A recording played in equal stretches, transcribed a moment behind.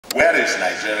Where is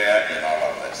Nigeria in all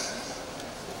of this,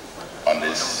 on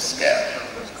this scale?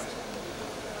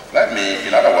 Let me,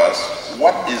 in other words,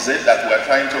 what is it that we're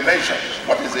trying to measure?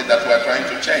 What is it that we're trying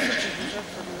to change?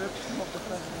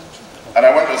 And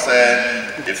I want to say,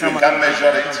 if you can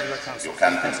measure it, you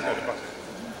can't improve it.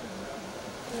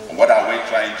 What are we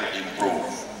trying to improve?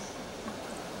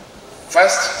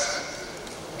 First,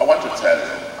 I want to tell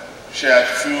you, share a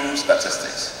few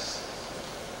statistics.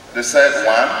 They said,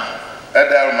 one,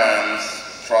 Edelman's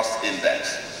Trust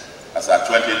Index, as at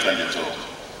 2022,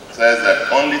 says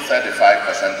that only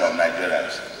 35% of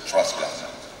Nigerians trust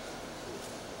government.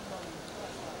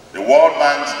 The World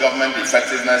Bank's Government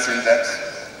Effectiveness Index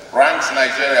ranks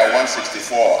Nigeria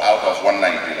 164 out of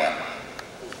 191.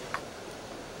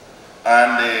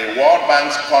 And the World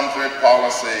Bank's Country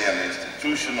Policy and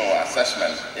Institutional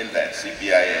Assessment Index,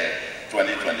 CPIA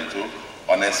 2022,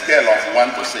 on a scale of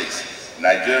 1 to 6,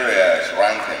 Nigeria's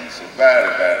rankings very,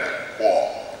 very poor,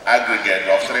 aggregate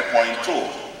of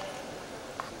 3.2.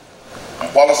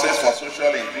 Policies for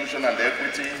social inclusion and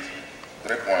equity,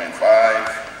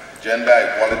 3.5. Gender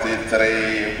equality, 3.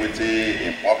 Equity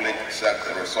in public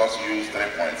sector resource use,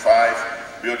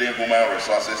 3.5. Building human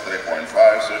resources,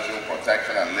 3.5. Social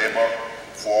protection and labor,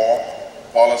 4.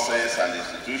 Policies and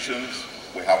institutions.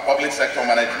 We have public sector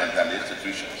management and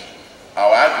institutions.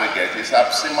 Our aggregate is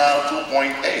abysmal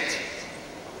 2.8.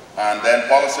 And then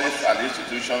policies and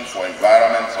institutions for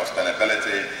environment,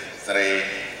 sustainability, 3.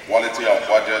 Quality of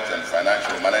budget and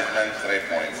financial management,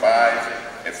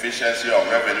 3.5. Efficiency of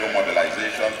revenue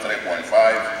mobilization,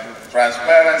 3.5.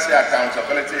 Transparency,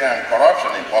 accountability, and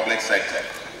corruption in public sector,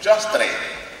 just 3.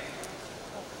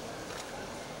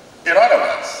 In other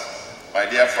words, my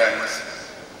dear friends,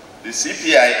 the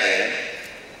CPIA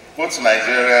puts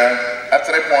Nigeria at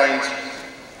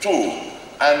 3.2,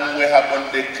 and we have been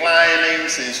declining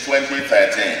since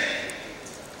 2013.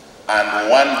 And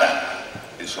Rwanda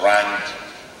is ranked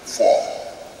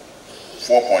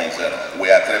 4.0. We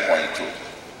are 3.2.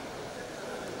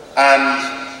 And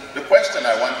the question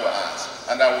I want to ask,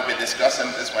 and I will be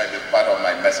discussing, this might be part of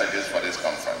my messages for this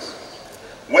conference,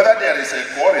 whether there is a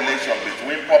correlation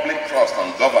between public trust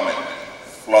on government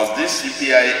plus this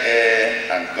CPIA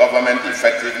and government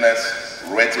effectiveness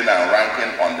rating and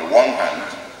ranking on the one hand,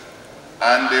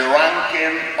 and the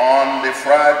ranking on the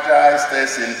Fragile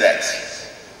States Index.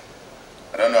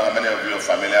 I don't know how many of you are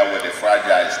familiar with the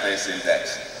Fragile States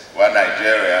Index, where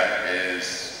Nigeria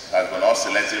has been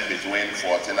oscillating between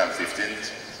 14th and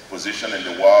 15th position in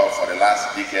the world for the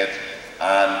last decade,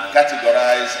 and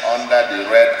categorized under the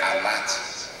red alert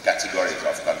categories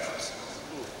of countries.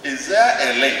 Is there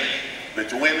a link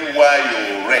between where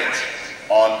you rate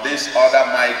on these other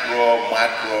micro,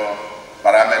 macro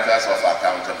parameters of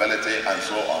accountability and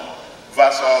so on,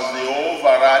 versus the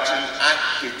overarching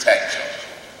architecture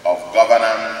of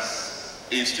governance,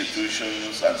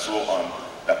 institutions, and so on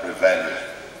that prevail?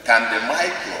 Can the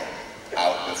micro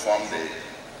outperform the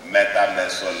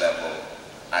meta-meso level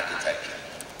architecture?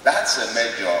 That's a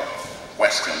major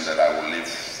question that I will leave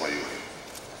for you.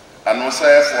 And we'll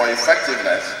say for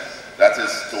effectiveness, that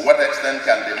is, to what extent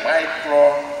can the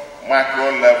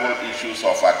macro level issues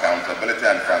of accountability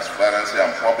and transparency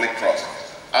and public trust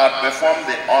outperform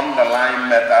the underlying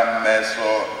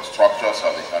meta-meso structures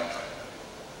of the country?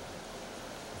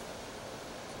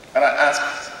 And I ask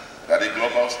that the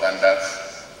global standards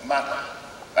matter.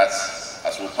 That's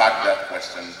as we park that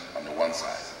question on the one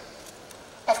side.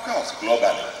 Of course,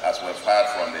 globally, as we've heard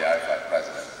from the IFAD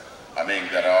president, I mean,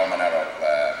 there are all manner of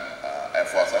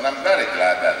efforts, and I'm very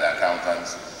glad that the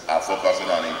accountants are focusing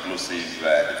on inclusive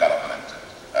development,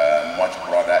 much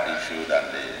broader issue than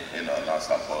the, nuts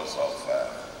and bolts of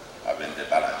having the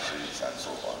balance sheets and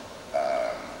so on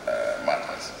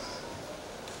matters.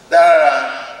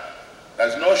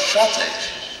 There's no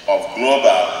shortage of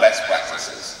global best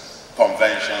practices,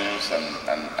 conventions,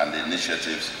 and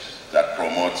initiatives that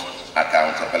promote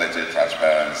accountability,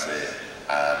 transparency,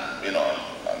 and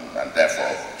and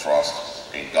therefore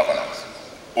trust in governance.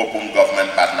 Open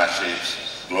government partnerships,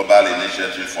 global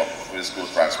initiative for fiscal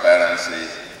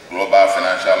transparency, global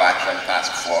financial action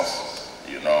task force,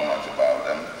 you know much about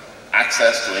them.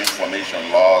 Access to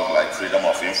information laws like freedom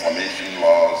of information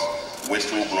laws,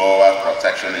 whistleblower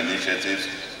protection initiatives,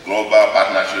 global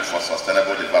partnership for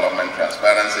sustainable development,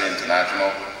 transparency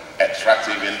international,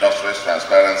 extractive industries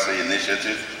transparency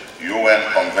initiative, UN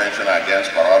Convention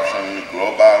Against Corruption,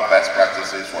 global best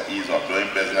practices for ease of doing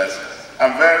business,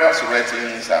 and various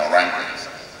ratings and rankings.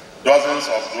 Dozens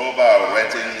of global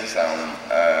ratings and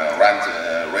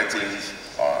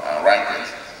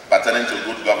rankings pertaining to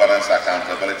good governance,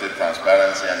 accountability,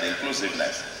 transparency, and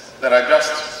inclusiveness. There are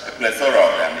just a plethora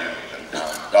of them. You can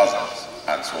dozens,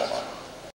 and so on.